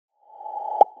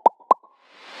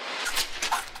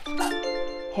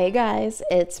Hey guys,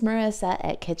 it's Marisa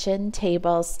at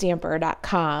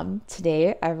kitchentablestamper.com.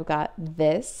 Today I've got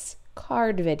this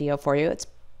card video for you. It's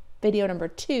video number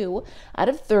 2 out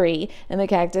of 3 in the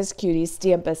Cactus Cuties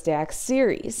Stamp-a-Stack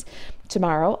series.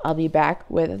 Tomorrow I'll be back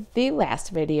with the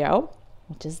last video,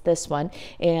 which is this one.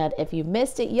 And if you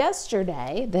missed it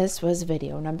yesterday, this was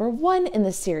video number 1 in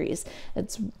the series.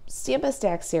 It's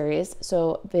Stamp-a-Stack series,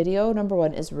 so video number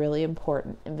 1 is really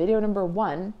important. In video number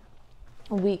 1,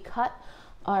 we cut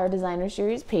our designer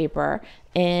series paper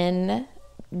in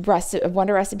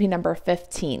Wonder Recipe number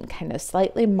 15, kind of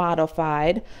slightly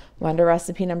modified Wonder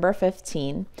Recipe number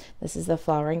 15. This is the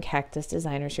Flowering Cactus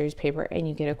designer series paper, and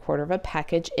you get 1/4 of a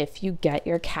package if you get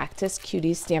your Cactus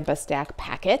Cuties Stamp-a-Stack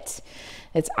packet.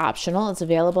 It's optional. It's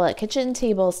available at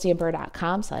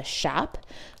kitchentablestamper.com/shop.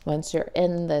 Once you're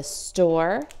in the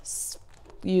store,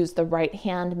 use the right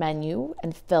hand menu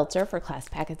and filter for class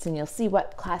packets, and you'll see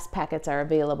what class packets are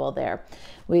available there.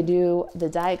 We do the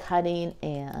die cutting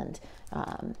and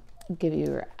give you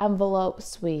your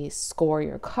envelopes. We score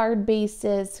your card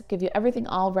bases, give you everything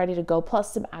all ready to go,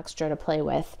 plus some extra to play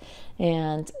with.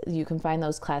 And you can find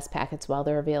those class packets while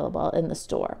they're available in the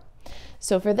store.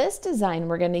 So for this design,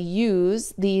 we're going to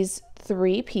use these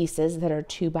 3 pieces that are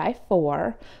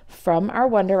 2x4 from our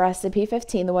Wonder Recipe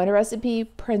 15. The Wonder Recipe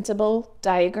printable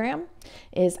diagram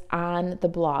is on the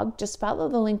blog. Just follow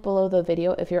the link below the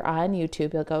video. If you're on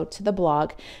YouTube, you'll go to the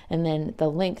blog, and then the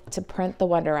link to print the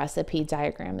Wonder Recipe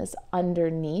diagram is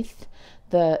underneath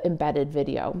the embedded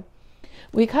video.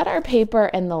 We cut our paper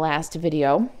in the last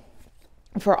video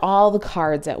for all the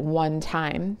cards at one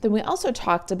time. Then we also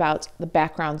talked about the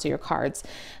backgrounds of your cards.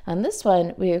 On this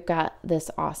one, we've got this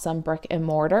awesome brick and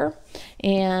mortar.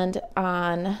 And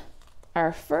on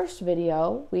our first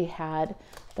video, we had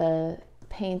the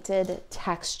painted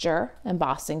texture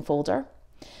embossing folder.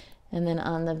 And then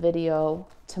on the video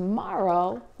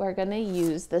tomorrow, we're gonna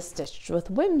use the Stitched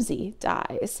with Whimsy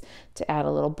dies to add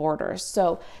a little border.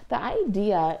 So the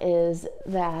idea is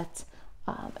that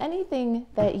anything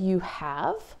that you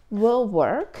have will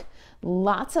work.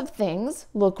 Lots of things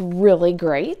look really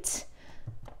great,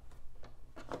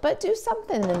 but do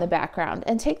something in the background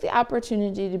and take the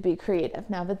opportunity to be creative.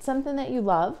 Now, if it's something that you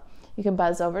love, you can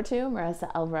buzz over to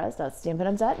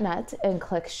marisa.alvarez.stampinup.net and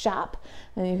click shop,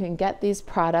 and you can get these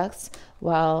products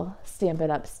while Stampin'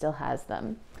 Up still has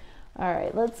them. All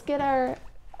right, let's get our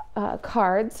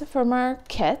cards from our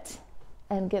kit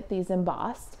and get these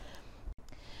embossed.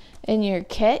 In your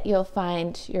kit, you'll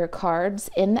find your cards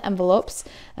in the envelopes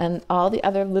and all the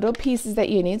other little pieces that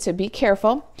you need, so be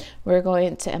careful. We're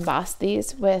going to emboss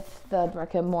these with the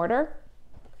brick and mortar.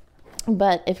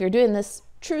 But if you're doing this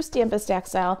true Stamp-a-Stack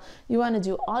style, you want to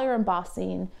do all your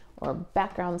embossing or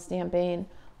background stamping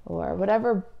or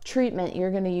whatever treatment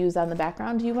you're going to use on the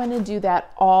background, you want to do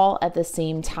that all at the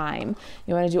same time.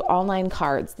 You want to do all 9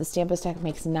 cards. The Stamp-a-Stack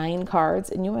makes 9 cards,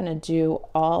 and you want to do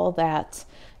all that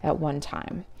at one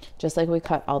time, just like we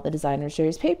cut all the designer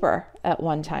series paper at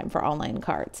one time for all 9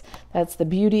 cards. That's the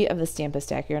beauty of the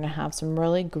Stamp-a-Stack. You're going to have some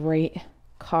really great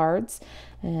cards,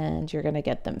 and you're going to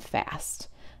get them fast.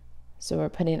 So we're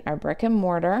putting our brick and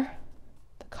mortar,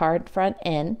 the card front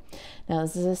in. Now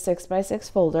this is a 6x6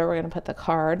 folder. We're going to put the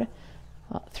card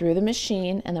through the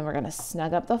machine, and then we're going to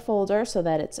snug up the folder so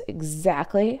that it's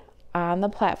exactly on the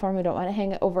platform. We don't want to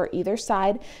hang it over either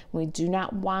side. We do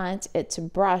not want it to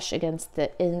brush against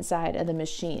the inside of the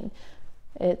machine.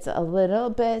 It's a little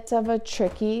bit of a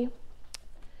tricky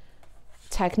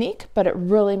technique, but it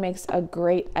really makes a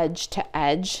great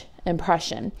edge-to-edge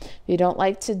impression. If you don't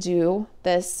like to do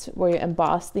this where you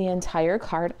emboss the entire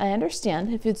card, I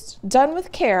understand. If it's done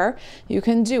with care, you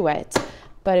can do it.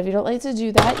 But if you don't like to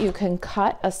do that, you can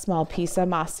cut a small piece of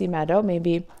Mossy Meadow,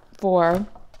 maybe 4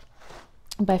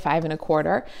 by 5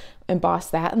 1/4, emboss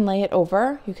that and lay it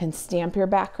over. You can stamp your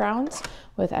backgrounds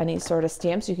with any sort of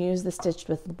stamps. You can use the Stitched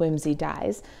with Whimsy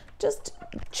dies. Just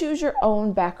choose your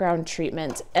own background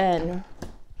treatment, and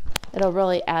it'll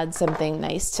really add something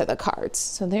nice to the cards.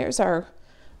 So there's our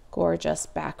gorgeous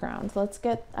background. Let's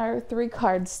get our 3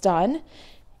 cards done,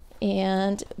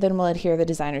 and then we'll adhere the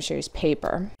designer series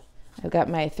paper. I've got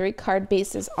my 3 card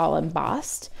bases all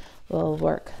embossed. We'll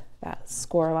work that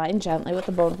score line gently with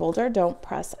the bone folder. Don't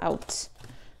press out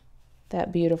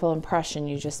that beautiful impression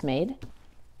you just made.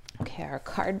 Okay, our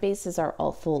card bases are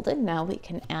all folded. Now we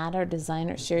can add our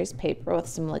designer series paper with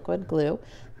some liquid glue.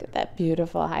 Get that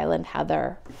beautiful Highland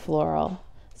Heather floral.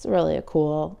 It's really a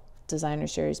cool designer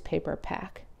series paper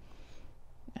pack.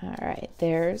 All right,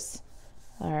 there's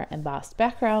our embossed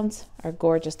backgrounds, our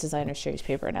gorgeous designer series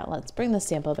paper. Now let's bring the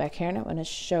sample back here, and I want to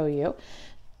show you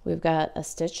We've got a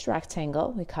stitched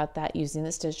rectangle. We cut that using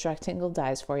the stitched rectangle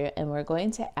dies for you, and we're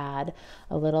going to add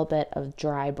a little bit of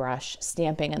dry brush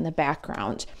stamping in the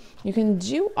background. You can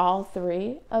do all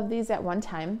three of these at one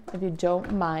time if you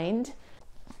don't mind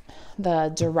the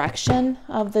direction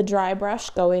of the dry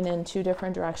brush going in two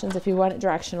different directions. If you want it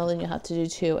directional, then you'll have to do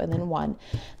two and then one.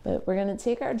 But we're going to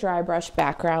take our dry brush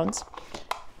background.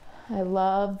 I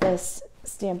love this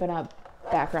Stampin' Up!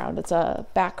 Background. It's a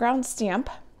background stamp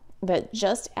that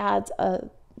just adds a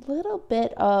little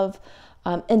bit of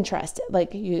interest.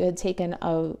 Like you had taken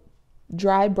a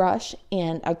dry brush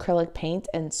and acrylic paint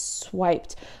and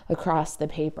swiped across the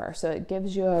paper. So it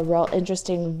gives you a real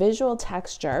interesting visual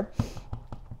texture.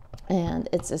 And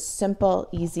it's a simple,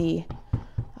 easy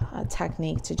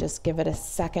technique to just give it a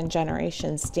second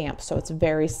generation stamp. So it's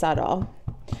very subtle.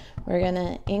 We're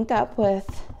gonna ink up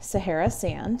with Sahara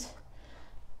sand.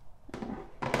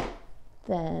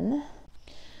 Then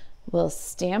we'll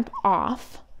stamp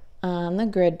off on the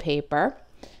grid paper,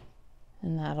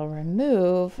 and that'll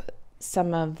remove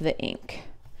some of the ink.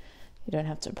 You don't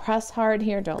have to press hard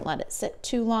here. Don't let it sit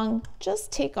too long.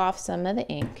 Just take off some of the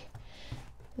ink.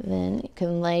 Then you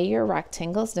can lay your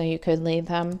rectangles. Now you could lay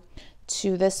them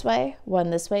two this way, one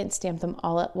this way, and stamp them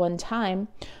all at one time.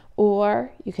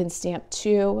 Or you can stamp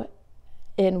two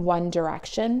in one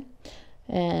direction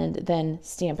and then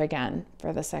stamp again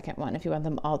for the second one if you want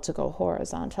them all to go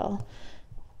horizontal.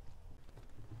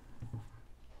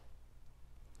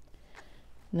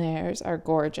 There's our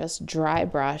gorgeous dry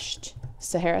brushed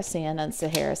Sahara sand and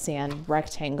Sahara sand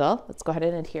rectangle. Let's go ahead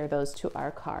and adhere those to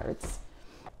our cards.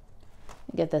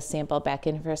 Get this sample back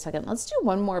in for a second. Let's do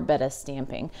one more bit of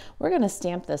stamping. We're going to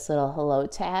stamp this little hello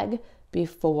tag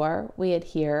before we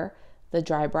adhere the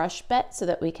dry brush bit so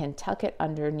that we can tuck it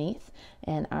underneath,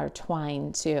 and our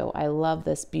twine too. I love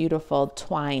this beautiful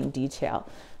twine detail.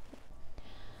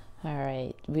 All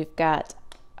right, we've got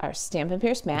our Stampin'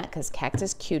 Pierce mat because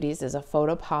Cactus Cuties is a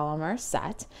photopolymer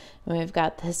set. And we've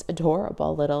got this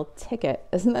adorable little ticket.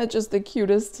 Isn't that just the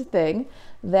cutest thing?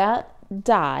 That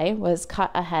die was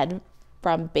cut ahead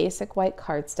from basic white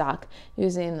cardstock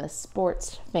using the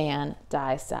Sports Fan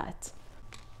die set.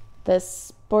 This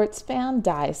Sports Fan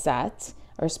die set,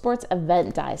 or Sports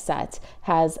Event die set,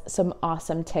 has some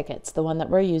awesome tickets. The one that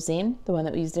we're using, the one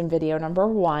that we used in video number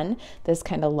 1, this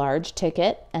kind of large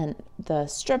ticket, and the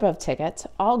strip of tickets,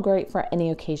 all great for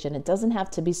any occasion. It doesn't have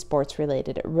to be sports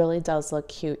related. It really does look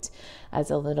cute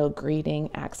as a little greeting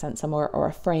accent somewhere, or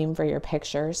a frame for your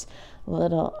pictures, a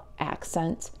little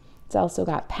accent. It's also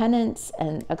got pennants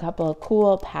and a couple of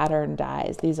cool pattern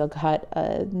dies. These will cut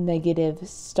negative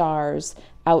stars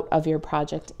out of your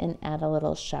project and add a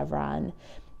little chevron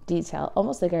detail,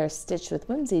 almost like our Stitch with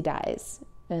Whimsy dies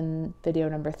in video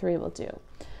number 3 will do.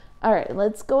 All right,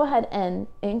 let's go ahead and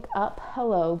ink up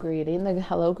Hello Greeting. The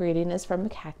Hello Greeting is from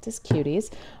Cactus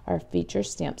Cuties, our feature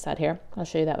stamp set here. I'll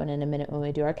show you that one in a minute when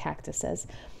we do our cactuses.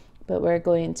 But we're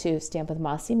going to stamp with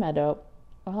Mossy Meadow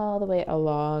all the way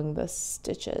along the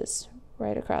stitches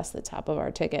right across the top of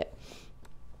our ticket.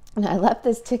 And I left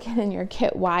this ticket in your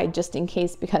kit wide just in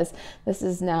case, because this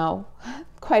is now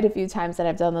quite a few times that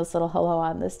I've done this little hello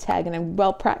on this tag and I'm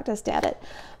well practiced at it.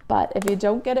 But if you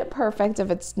don't get it perfect,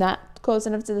 if it's not close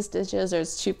enough to the stitches or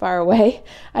it's too far away,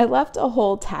 I left a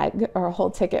whole tag or a whole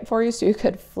ticket for you so you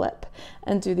could flip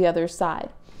and do the other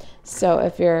side. So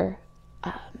if you're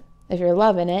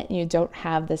loving it and you don't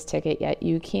have this ticket yet,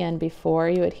 you can, before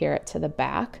you adhere it to the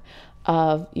back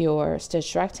of your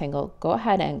stitched rectangle, go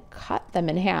ahead and cut them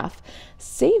in half.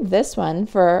 Save this one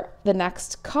for the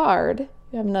next card.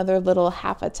 You have another little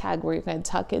half a tag where you can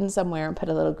tuck in somewhere and put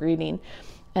a little greeting.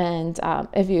 And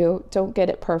if you don't get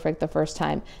it perfect the first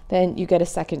time, then you get a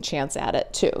second chance at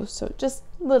it too. So just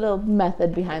little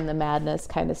method behind the madness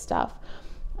kind of stuff.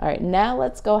 All right, now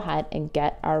let's go ahead and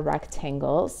get our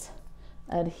rectangles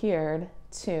adhered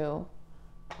to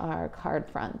our card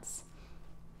fronts.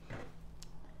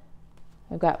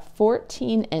 I've got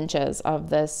 14 inches of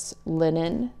this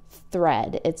linen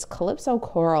thread. It's Calypso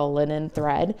Coral linen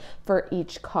thread for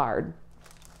each card.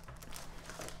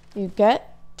 You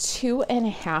get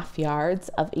 2.5 yards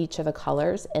of each of the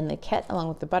colors in the kit, along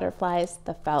with the butterflies,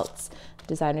 the felts,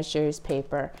 designer series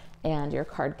paper, and your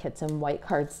card kits in white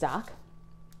cardstock.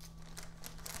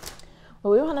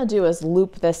 What we want to do is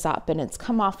loop this up, and it's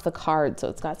come off the card, so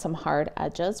it's got some hard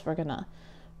edges. We're gonna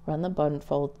run the bone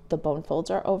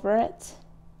folder over it,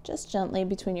 just gently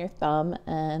between your thumb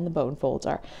and the bone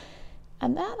folder.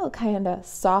 And that'll kind of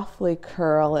softly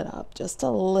curl it up just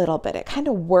a little bit. It kind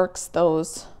of works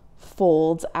those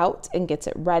folds out and gets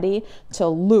it ready to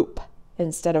loop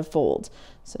instead of fold.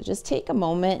 So just take a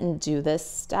moment and do this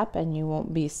step and you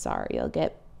won't be sorry. You'll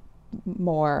get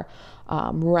more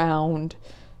round,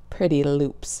 pretty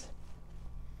loops.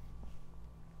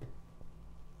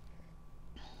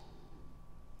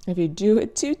 If you do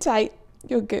it too tight,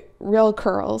 you'll get real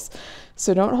curls.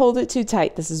 So don't hold it too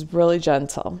tight. This is really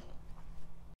gentle.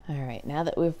 All right, now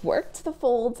that we've worked the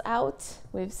folds out,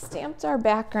 we've stamped our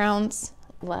backgrounds,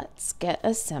 let's get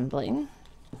assembling.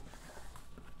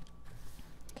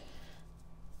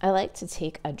 I like to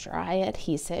take a dry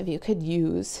adhesive. You could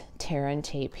use tear and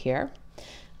tape here,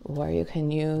 or you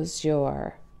can use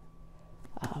your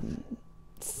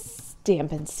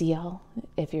Stampin' Seal.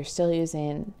 If you're still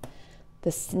using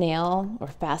the snail or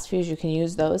fast fuse, you can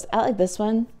use those. I like this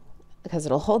one because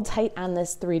it'll hold tight on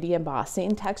this 3D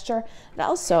embossing texture. It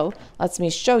also lets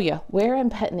me show you where I'm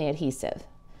putting the adhesive.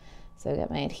 So I got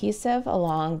my adhesive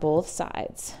along both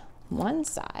sides. One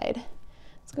side,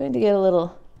 it's going to get a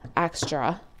little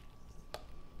extra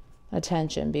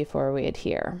attention before we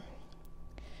adhere.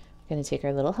 We're going to take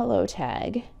our little hello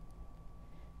tag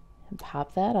and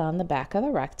pop that on the back of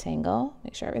the rectangle.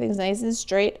 Make sure everything's nice and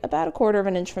straight, about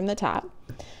 1/4 inch from the top.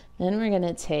 Then we're going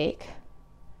to take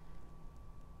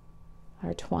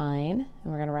our twine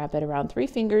and we're going to wrap it around 3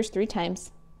 fingers 3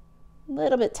 times, a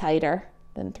little bit tighter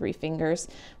than 3 fingers.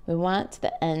 We want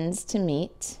the ends to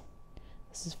meet.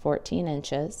 This is 14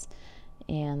 inches,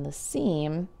 and the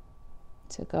seam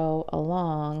to go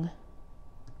along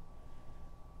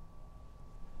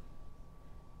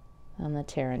on the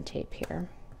tear and tape here.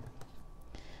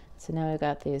 So now we've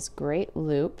got these great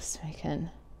loops. We can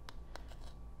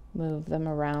move them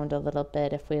around a little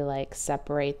bit if we like,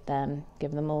 separate them,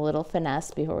 give them a little finesse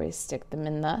before we stick them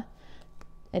in the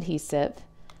adhesive.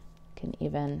 Can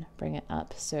even bring it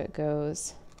up so it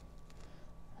goes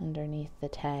underneath the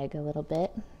tag a little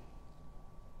bit.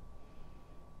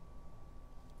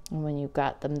 And when you've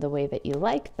got them the way that you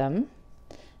like them,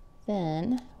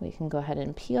 then we can go ahead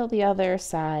and peel the other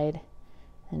side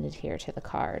and adhere to the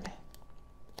card.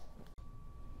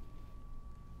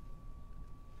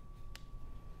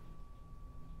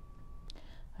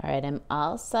 All right, I'm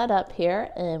all set up here,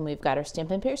 and we've got our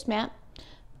Stampin' Pierce Matte,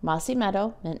 Mossy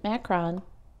Meadow, Mint Macron,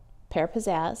 Pear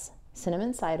Pizzazz,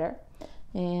 Cinnamon Cider,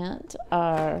 and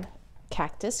our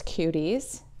Cactus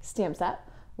Cuties stamp set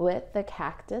with the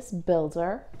Cactus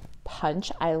Builder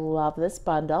Punch. I love this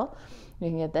bundle. You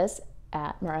can get this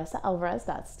at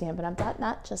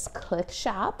marisa.alvarez.stampinup.net. Just click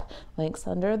shop. Links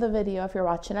under the video if you're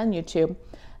watching on YouTube.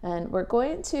 And we're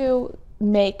going to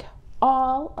make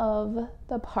all of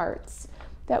the parts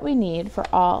that we need for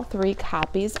all 3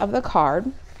 copies of the card.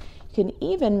 You can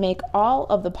even make all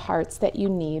of the parts that you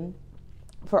need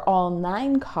for all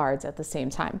 9 cards at the same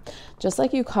time. Just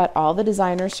like you cut all the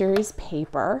designer series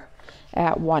paper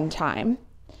at one time,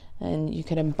 and you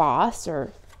can emboss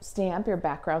or stamp your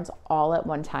backgrounds all at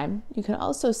one time. You can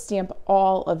also stamp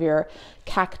all of your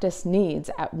cactus needs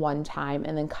at one time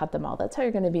and then cut them all. That's how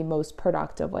you're going to be most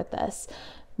productive with this.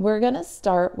 We're going to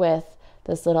start with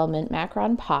this little Mint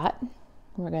Macron pot.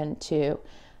 We're going to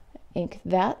ink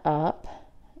that up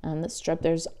on the strip.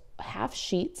 There's half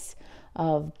sheets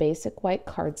of basic white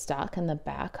cardstock in the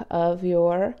back of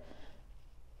your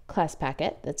class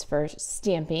packet. That's for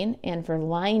stamping and for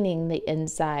lining the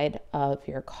inside of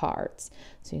your cards.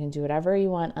 So you can do whatever you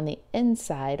want on the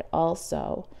inside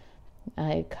also.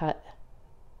 I cut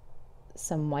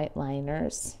some white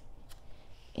liners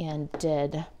and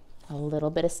did a little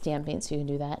bit of stamping, so you can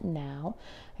do that now.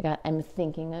 I got I'm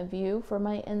Thinking of You for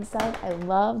my inside. I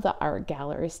love the Art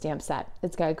Gallery stamp set.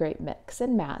 It's got a great mix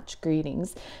and match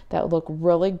greetings that look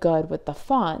really good with the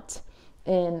font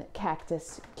in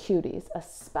Cactus Cuties,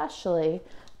 especially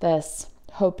this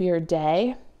Hope Your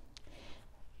Day.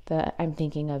 The I'm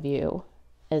Thinking of You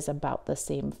is about the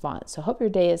same font. So Hope Your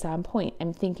Day is on point.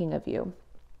 I'm Thinking of You.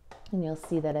 And you'll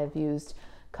see that I've used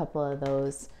a couple of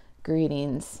those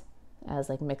greetings as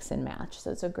like mix and match. So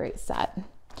it's a great set.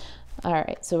 All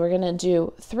right, so we're gonna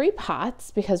do 3 pots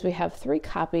because we have 3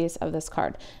 copies of this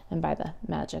card. And by the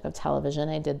magic of television,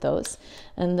 I did those.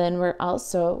 And then we're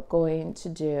also going to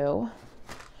do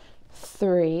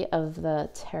 3 of the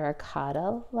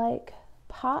terracotta-like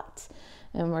pot.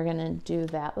 And we're gonna do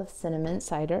that with cinnamon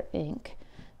cider ink.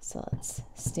 So let's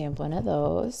stamp one of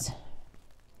those.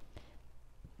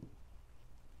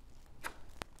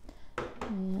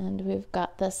 And we've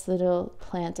got this little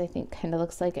plant, I think kind of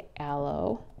looks like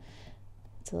aloe.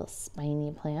 It's a little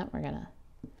spiny plant. We're gonna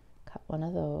cut one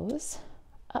of those.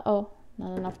 Uh-oh,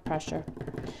 not enough pressure.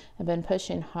 I've been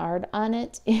pushing hard on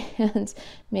it and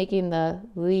making the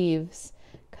leaves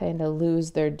kind of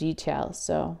lose their detail.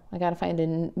 So I gotta find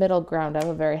a middle ground. I have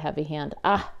a very heavy hand.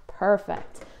 Ah,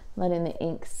 perfect. Letting the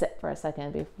ink sit for a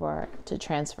second before to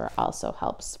transfer also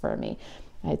helps for me.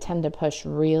 I tend to push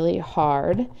really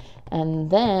hard, and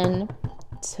then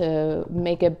to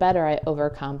make it better, I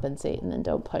overcompensate and then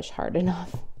don't push hard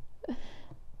enough.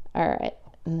 All right,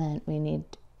 and then we need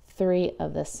 3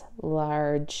 of this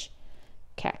large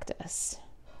cactus.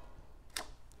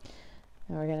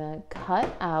 And we're gonna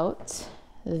cut out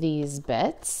these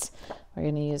bits. We're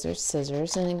gonna use our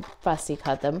scissors and fussy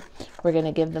cut them. We're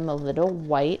gonna give them a little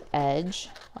white edge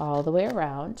all the way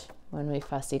around when we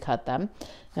fussy cut them.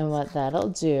 And what that'll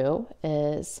do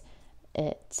is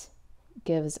it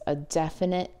gives a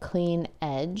definite clean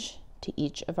edge to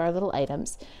each of our little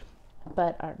items.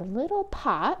 But our little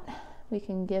pot, we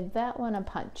can give that one a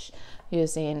punch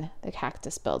using the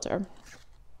cactus builder.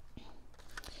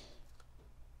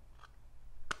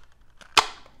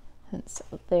 And so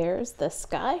there's this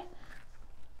guy.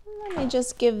 Let me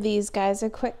just give these guys a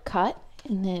quick cut,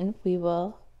 and then we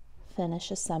will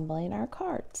finish assembling our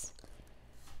cards.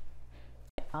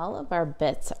 All of our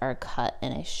bits are cut,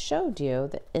 and I showed you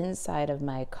the inside of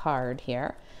my card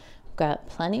here. I've got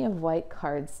plenty of white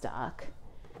cardstock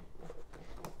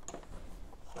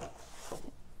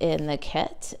in the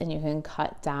kit, and you can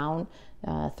cut down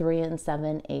 3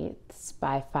 7/8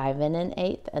 by 5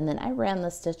 1/8, and then I ran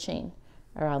the stitching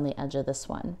around the edge of this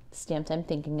one. Stamped I'm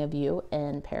Thinking of You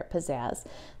in Parrot Pizzazz,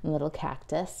 Little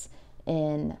Cactus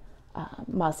in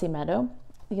Mossy Meadow.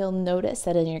 You'll notice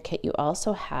that in your kit you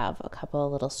also have a couple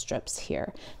of little strips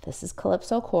here. This is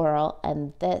Calypso Coral,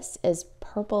 and this is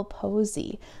Purple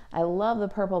Posy. I love the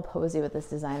Purple Posy with this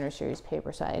designer series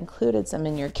paper, so I included some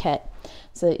in your kit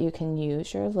so that you can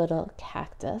use your little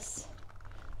cactus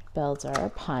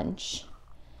builder punch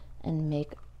and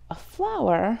make a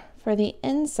flower for the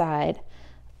inside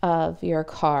of your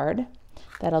card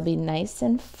that'll be nice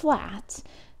and flat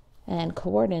and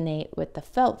coordinate with the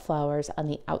felt flowers on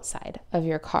the outside of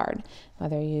your card,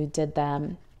 whether you did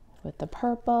them with the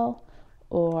purple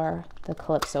or the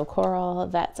Calypso Coral.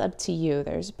 That's up to you.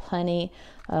 There's plenty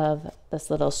of this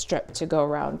little strip to go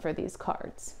around for these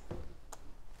cards.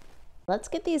 Let's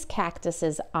get these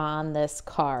cactuses on this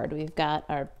card. We've got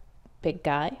our big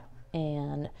guy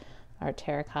and our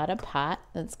terracotta pot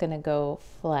that's going to go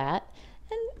flat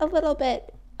and a little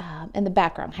bit in the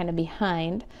background, kind of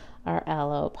behind our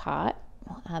aloe pot.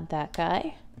 We'll add that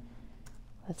guy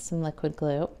with some liquid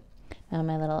glue. Now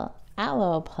my little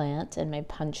aloe plant and my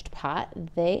punched pot,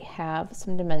 they have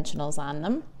some dimensionals on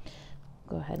them.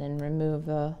 Go ahead and remove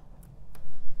the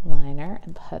liner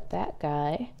and put that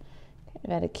guy kind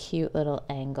of at a cute little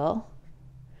angle.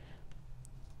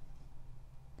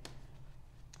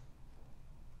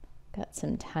 Got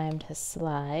some time to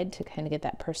slide to kind of get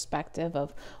that perspective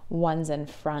of one's in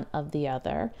front of the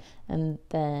other. And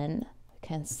then we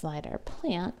can slide our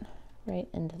plant right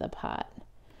into the pot.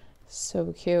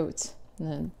 So cute.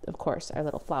 And then, of course, our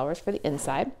little flowers for the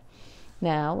inside.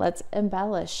 Now let's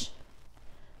embellish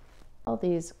all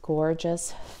these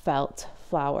gorgeous felt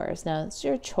flowers. Now it's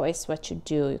your choice what you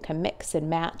do. You can mix and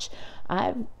match.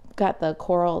 I've got the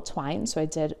coral twine, so I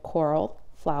did coral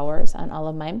flowers on all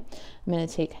of mine. I'm going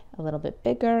to take a little bit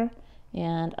bigger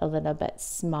and a little bit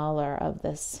smaller of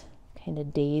this kind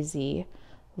of daisy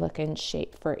looking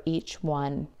shape for each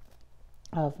one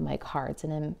of my cards,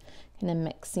 and I'm kind of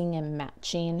mixing and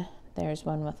matching. There's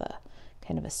one with a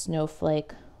kind of a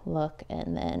snowflake look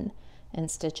and then in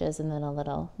stitches, and then a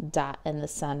little dot in the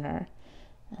center.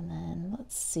 And then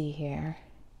let's see here.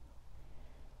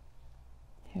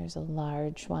 Here's a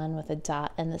large one with a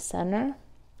dot in the center,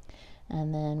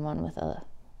 and then one with a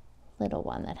little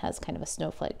one that has kind of a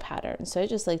snowflake pattern. So I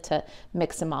just like to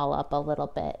mix them all up a little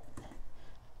bit.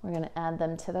 We're going to add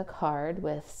them to the card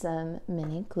with some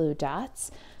mini glue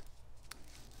dots.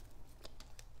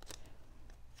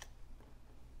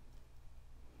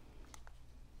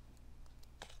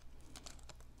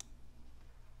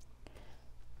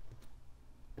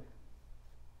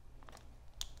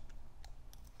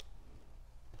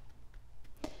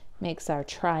 Makes our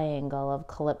triangle of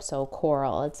Calypso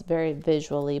Coral. It's very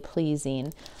visually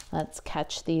pleasing. Let's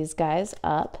catch these guys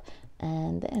up,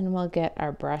 and then we'll get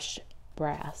our brushed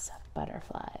brass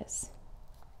butterflies.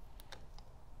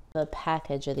 The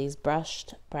package of these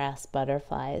brushed brass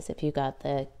butterflies, if you got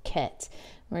the kit,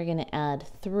 we're going to add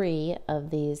 3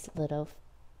 of these little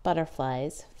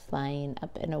butterflies flying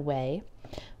up and away.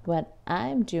 What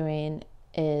I'm doing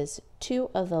is 2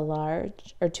 of the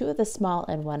large, or 2 of the small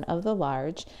and 1 of the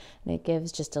large, and it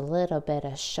gives just a little bit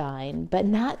of shine, but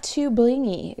not too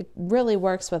blingy. It really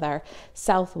works with our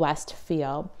Southwest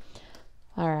feel.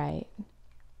 All right.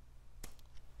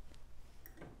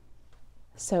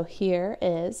 So here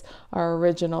is our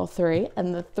original 3,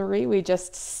 and the 3 we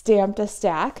just stamped a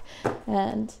stack,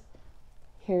 and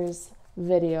here's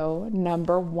video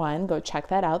number 1. Go check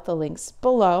that out. The link's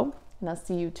below. And I'll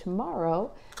see you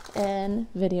tomorrow in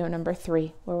video number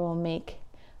 3, where we'll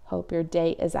hope your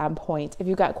day is on point. If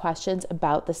you've got questions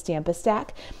about the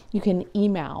Stamp-A-Stack, you can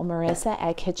email Marisa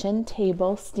at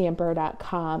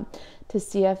kitchentablestamper.com to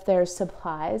see if there's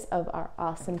supplies of our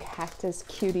awesome Cactus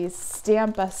Cuties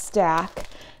Stamp-A-Stack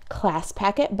class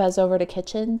packet. Buzz over to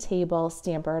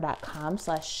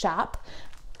kitchentablestamper.com/shop.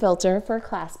 Filter for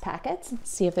class packets.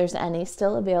 See if there's any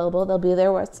still available. They'll be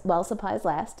there while supplies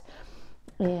last.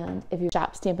 And if you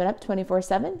shop Stampin' Up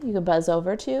 24/7, you can buzz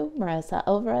over to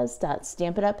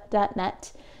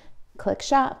marisaAlvarez.stampinup.net. Click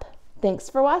shop. Thanks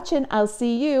for watching. I'll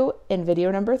see you in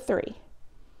video number 3.